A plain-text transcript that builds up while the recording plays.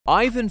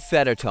Ivan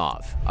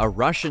Fedotov, a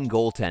Russian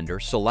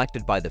goaltender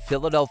selected by the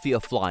Philadelphia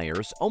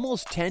Flyers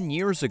almost 10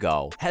 years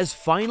ago, has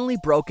finally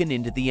broken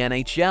into the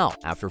NHL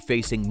after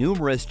facing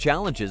numerous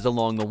challenges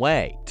along the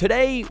way.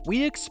 Today,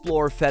 we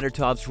explore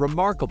Fedotov's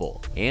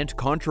remarkable and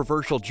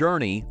controversial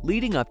journey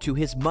leading up to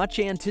his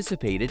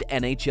much-anticipated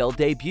NHL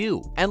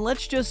debut. And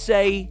let's just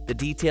say, the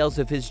details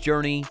of his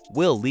journey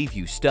will leave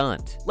you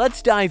stunned.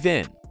 Let's dive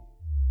in.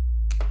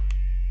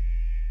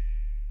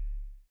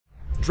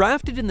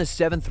 Drafted in the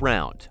 7th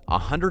round,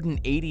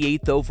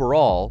 188th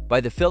overall by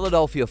the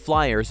Philadelphia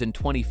Flyers in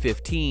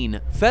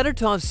 2015,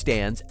 Fedotov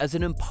stands as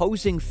an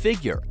imposing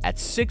figure at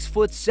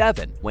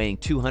 6'7", weighing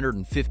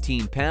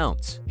 215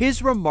 pounds.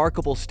 His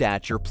remarkable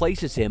stature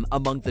places him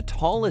among the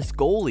tallest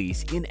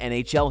goalies in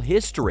NHL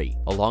history,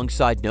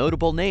 alongside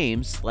notable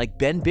names like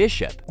Ben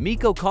Bishop,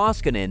 Mikko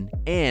Koskinen,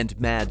 and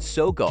Mads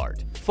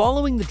Søgaard.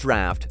 Following the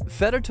draft,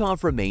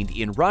 Fedotov remained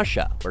in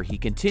Russia, where he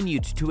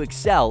continued to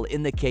excel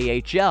in the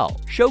KHL,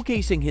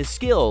 showcasing his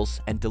skills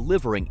and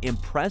delivering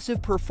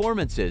impressive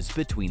performances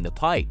between the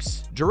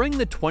pipes. During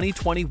the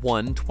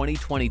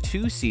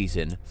 2021-2022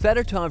 season,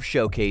 Fedotov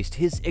showcased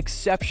his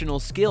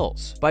exceptional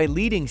skills by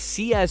leading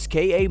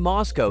CSKA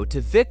Moscow to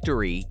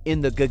victory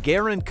in the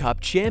Gagarin Cup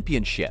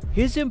Championship.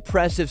 His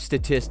impressive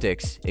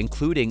statistics,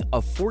 including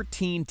a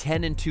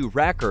 14-10-2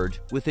 record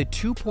with a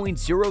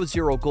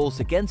 2.00 goals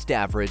against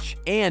average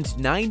and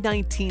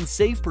 .919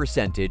 save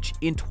percentage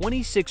in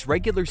 26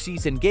 regular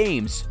season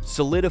games,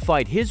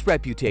 solidified his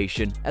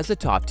reputation as a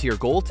top-tier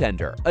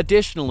goaltender.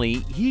 Additionally,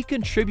 he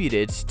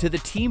contributed to the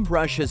Team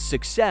Russia's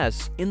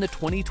success in the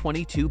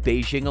 2022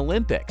 Beijing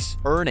Olympics,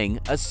 earning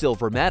a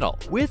silver medal.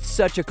 With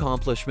such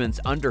accomplishments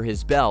under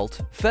his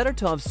belt,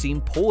 Fedotov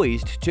seemed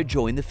poised to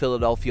join the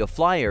Philadelphia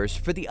Flyers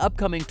for the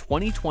upcoming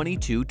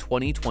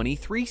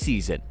 2022-2023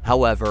 season.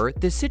 However,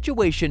 the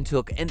situation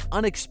took an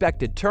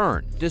unexpected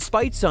turn.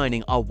 Despite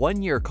signing a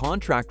one-year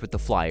contract with the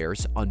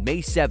Flyers on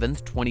May 7,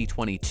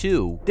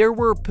 2022, there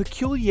were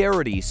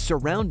peculiarities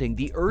surrounding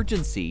the urgency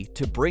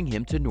to bring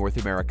him to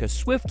North America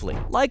swiftly,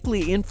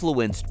 likely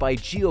influenced by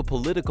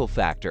geopolitical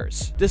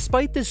factors.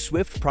 Despite the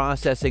swift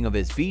processing of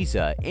his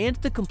visa and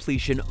the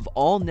completion of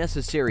all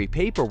necessary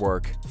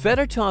paperwork,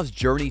 Fedotov's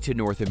journey to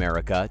North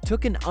America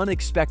took an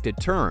unexpected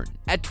turn.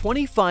 At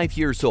 25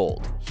 years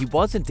old, he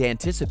wasn't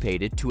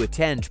anticipated to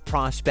attend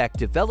Prospect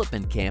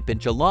Development Camp in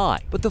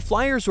July, but the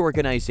Flyers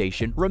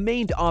organization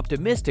remained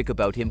optimistic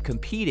about him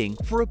competing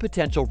for a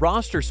potential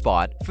roster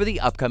spot for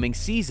the upcoming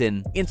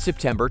season in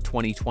September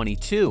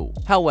 2022.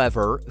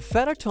 However,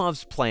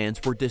 Fedotov's plans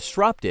were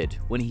disrupted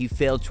when he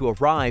failed to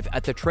arrive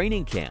at the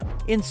training camp.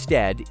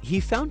 Instead, he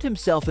found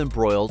himself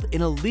embroiled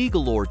in a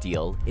legal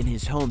ordeal in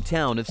his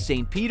hometown of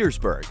St.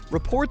 Petersburg.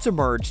 Reports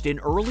emerged in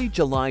early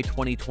July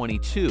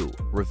 2022,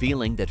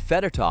 revealing that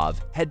Fedotov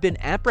had been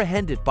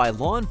apprehended by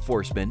law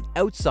enforcement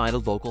outside a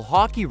local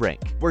hockey rink,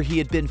 where he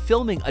had been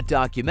filming a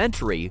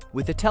documentary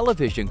with a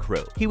television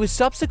crew. He was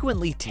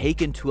subsequently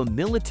taken to a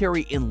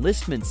military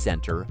enlistment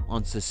center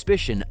on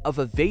suspicion of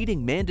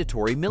evading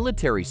mandatory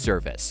military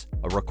service,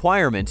 a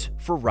requirement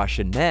for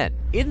Russian men.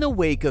 In the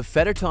wake of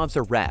Fedotov's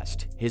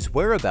arrest, his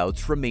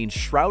whereabouts remained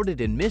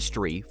shrouded in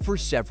mystery for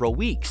several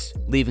weeks,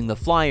 leaving the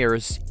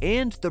Flyers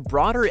and the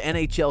broader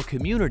NHL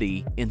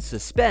community in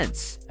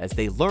suspense as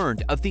they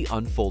learned of the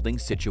unfolding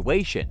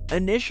situation.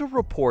 Initial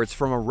reports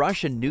from a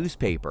Russian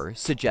newspaper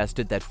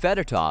suggested that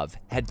Fedotov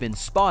had been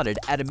spotted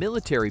at a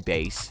military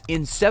base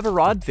in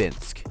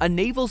Severodvinsk, a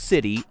naval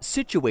city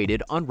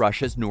situated on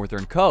Russia's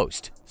northern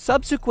coast.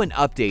 Subsequent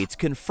updates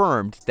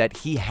confirmed that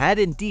he had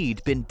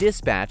indeed been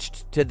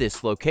dispatched to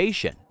this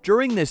location.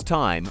 During this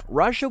time,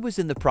 Russia was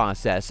in the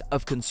process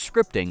of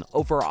conscripting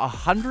over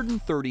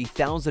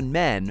 130,000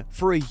 men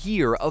for a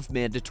year of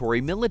mandatory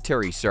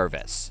military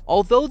service.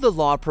 Although the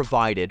law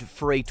provided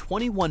for a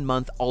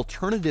 21-month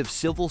alternative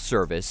civil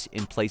service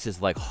in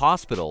places like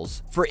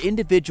hospitals for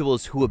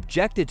individuals who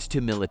objected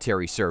to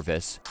military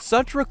service,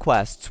 such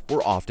requests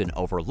were often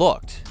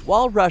overlooked.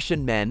 While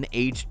Russian men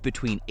aged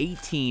between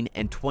 18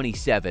 and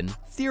 27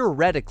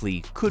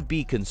 theoretically could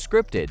be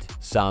conscripted,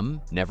 some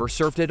never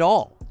served at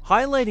all,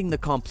 highlighting the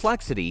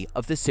complexity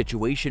of the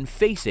situation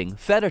facing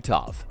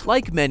Fedotov.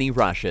 Like many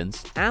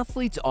Russians,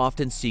 athletes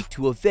often seek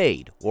to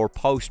evade or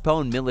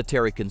postpone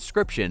military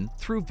conscription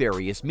through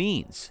various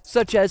means,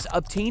 such as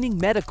obtaining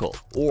medical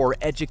or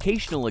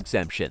educational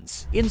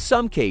exemptions. In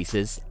some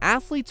cases,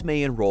 athletes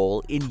may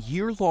enroll in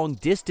year-long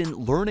distant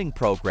learning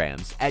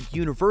programs at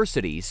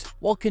universities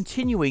while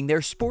continuing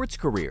their sports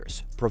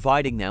careers,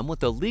 providing them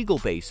with a legal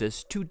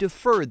basis to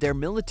defer their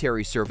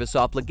military service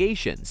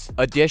obligations.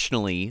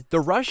 Additionally, the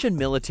Russian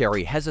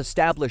military has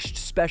established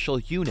special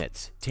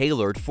units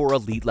tailored for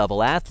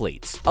elite-level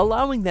athletes,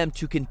 allowing them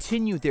to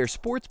continue their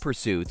sports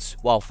pursuits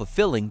while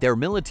fulfilling their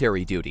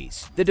military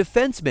duties. The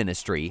Defense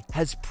Ministry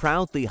has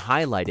proudly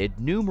highlighted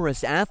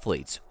numerous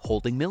athletes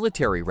holding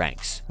military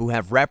ranks who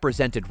have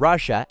represented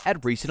Russia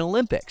at recent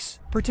Olympics.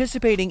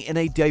 participating in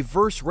a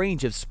diverse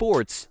range of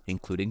sports,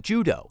 including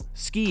judo,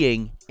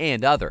 skiing,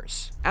 and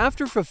others.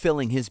 After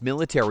fulfilling his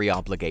military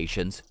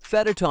obligations,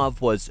 Fedotov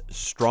was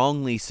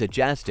strongly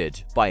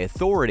suggested by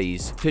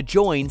authorities to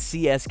join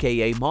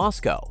CSKA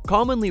Moscow,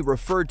 commonly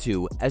referred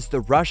to as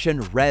the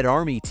Russian Red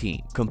Army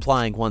team.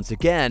 Complying once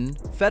again,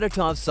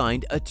 Fedotov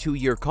signed a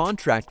 2-year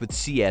contract with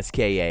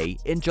CSKA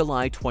in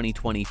July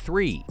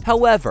 2023.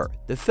 However,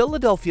 the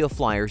Philadelphia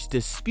Flyers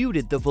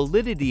disputed the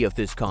validity of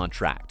this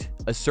contract,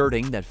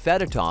 asserting that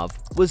Fedotov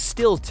was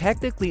still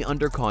technically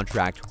under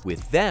contract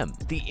with them.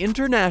 The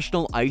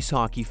International Ice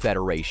Hockey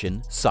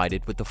Federation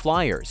sided with the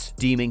Flyers,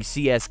 deeming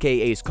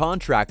CSKA's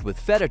contract with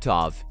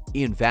Fedotov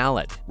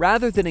invalid.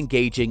 Rather than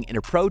engaging in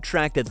a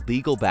protracted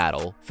legal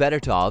battle,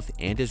 Fedotov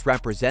and his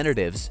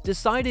representatives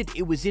decided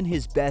it was in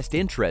his best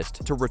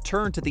interest to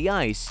return to the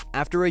ice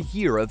after a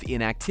year of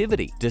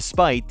inactivity,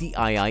 despite the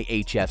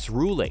IIHF's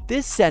ruling.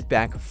 This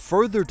setback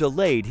further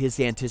delayed his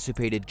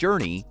anticipated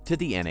journey to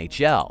the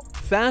NHL.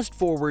 Fast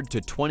forward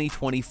to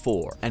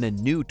 2024, and a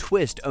new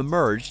twist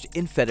emerged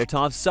in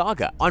Fedotov's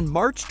saga. On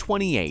March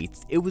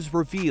 28th, it was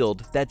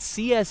revealed that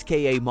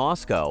CSKA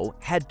Moscow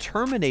had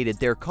terminated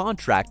their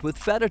contract with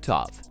Fedotov.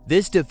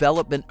 This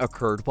development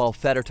occurred while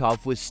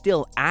Fedotov was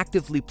still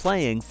actively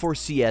playing for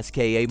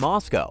CSKA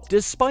Moscow,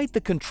 despite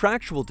the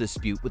contractual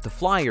dispute with the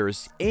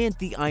Flyers and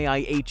the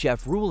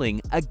IIHF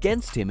ruling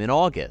against him in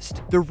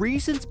August. The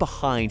reasons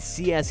behind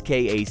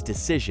CSKA's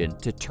decision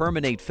to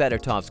terminate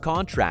Fedotov's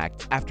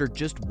contract after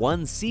just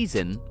one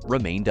season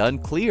remained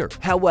unclear.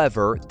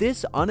 However,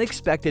 this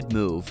unexpected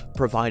move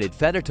provided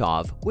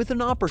Fedotov with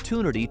an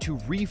opportunity to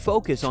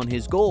refocus on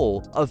his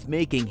goal of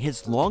making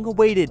his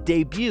long-awaited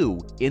debut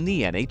in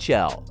the NHL.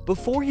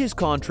 Before his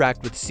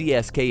contract with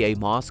CSKA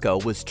Moscow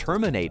was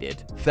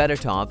terminated,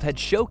 Fedotov had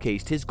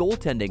showcased his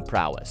goaltending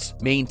prowess,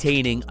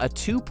 maintaining a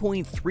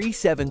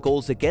 2.37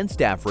 goals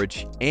against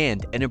average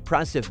and an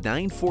impressive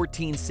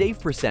 .914 save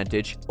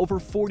percentage over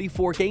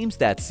 44 games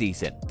that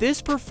season.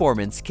 This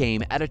performance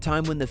came at a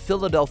time when the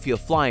Philadelphia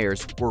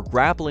Flyers were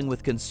grappling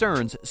with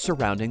concerns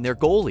surrounding their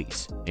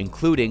goalies,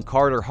 including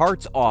Carter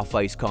Hart's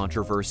off-ice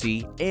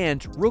controversy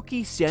and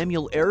rookie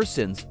Samuel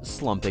Ersson's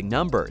slumping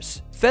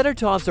numbers.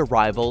 Fedotov's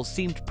arrival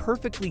seemed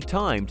perfectly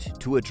timed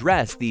to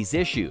address these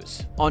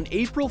issues. On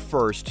April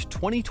 1st,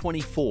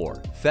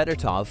 2024,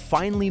 Fedotov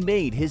finally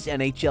made his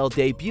NHL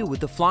debut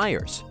with the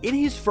Flyers. In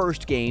his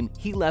first game,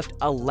 he left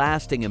a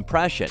lasting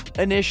impression.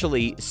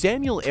 Initially,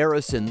 Samuel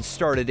Ersson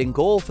started in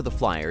goal for the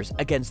Flyers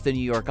against the New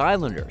York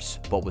Islanders,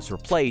 but was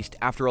replaced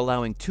after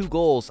allowing 2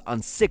 goals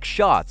on 6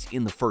 shots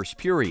in the first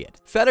period.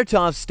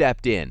 Fedotov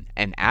stepped in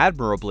and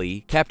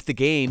admirably kept the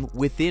game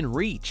within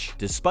reach,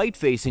 despite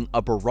facing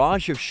a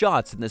barrage of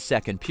shots in the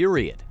second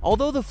period.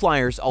 Although the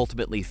Flyers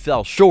ultimately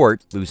fell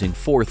short, losing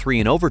 4-3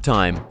 in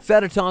overtime,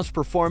 Fedotov's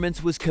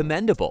performance was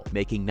commendable,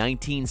 making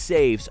 19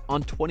 saves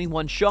on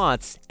 21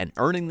 shots and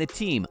earning the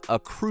team a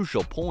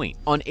crucial point.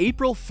 On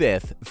April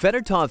 5th,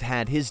 Fedotov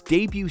had his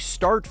debut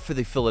start for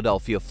the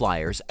Philadelphia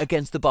Flyers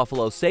against the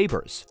Buffalo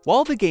Sabres.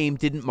 While the game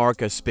didn't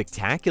mark a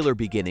spectacular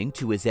beginning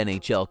to his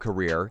NHL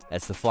career,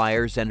 as the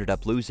Flyers ended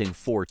up losing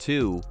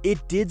 4-2,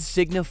 it did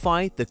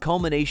signify the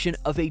culmination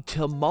of a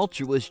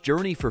tumultuous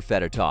journey for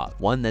Fedotov,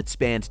 one that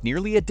spanned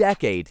nearly a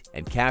decade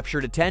and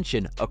captured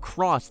attention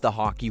across the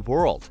hockey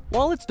world.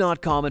 While it's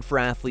not common for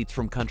athletes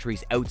from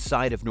countries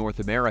outside of North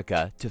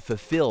America to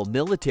fulfill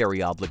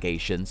military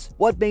obligations,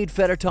 what made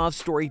Fedotov's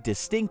story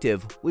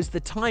distinctive was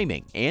the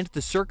timing and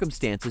the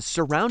circumstances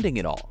surrounding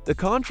it all. The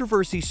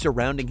controversy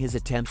surrounding his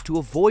attempts to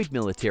avoid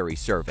military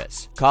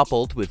service,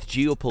 coupled with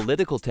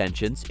geopolitical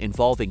tensions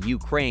involving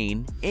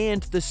Ukraine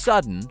and the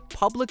sudden,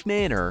 public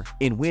manner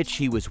in which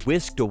he was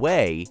whisked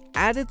away,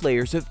 added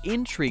layers of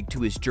intrigue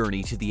to his journey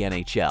to the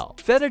NHL.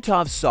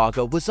 Fedotov's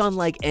saga was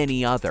unlike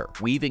any other,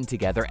 weaving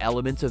together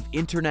elements of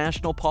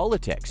international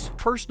politics,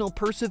 personal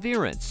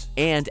perseverance,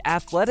 and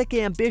athletic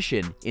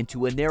ambition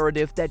into a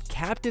narrative that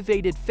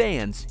captivated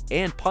fans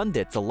and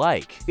pundits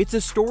alike. It's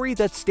a story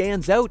that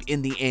stands out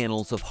in the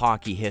annals of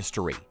hockey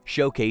history,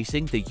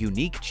 showcasing the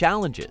unique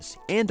challenges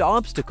and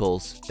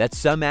obstacles that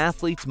some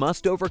athletes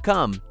must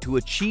overcome to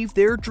achieve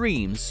their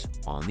dreams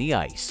on the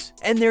ice.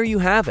 And there you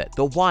have it,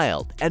 the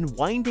wild and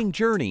winding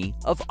journey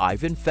of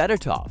Ivan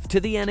Fedotov to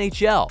the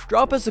NHL.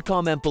 Drop us a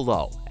comment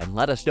below and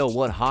let us know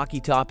what hockey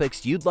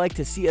topics you'd like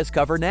to see us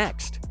cover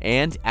next.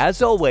 And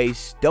as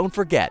always, don't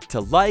forget to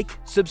like,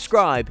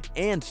 subscribe,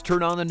 and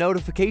turn on the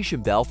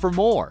notification bell for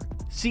more.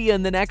 See you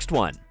in the next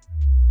one.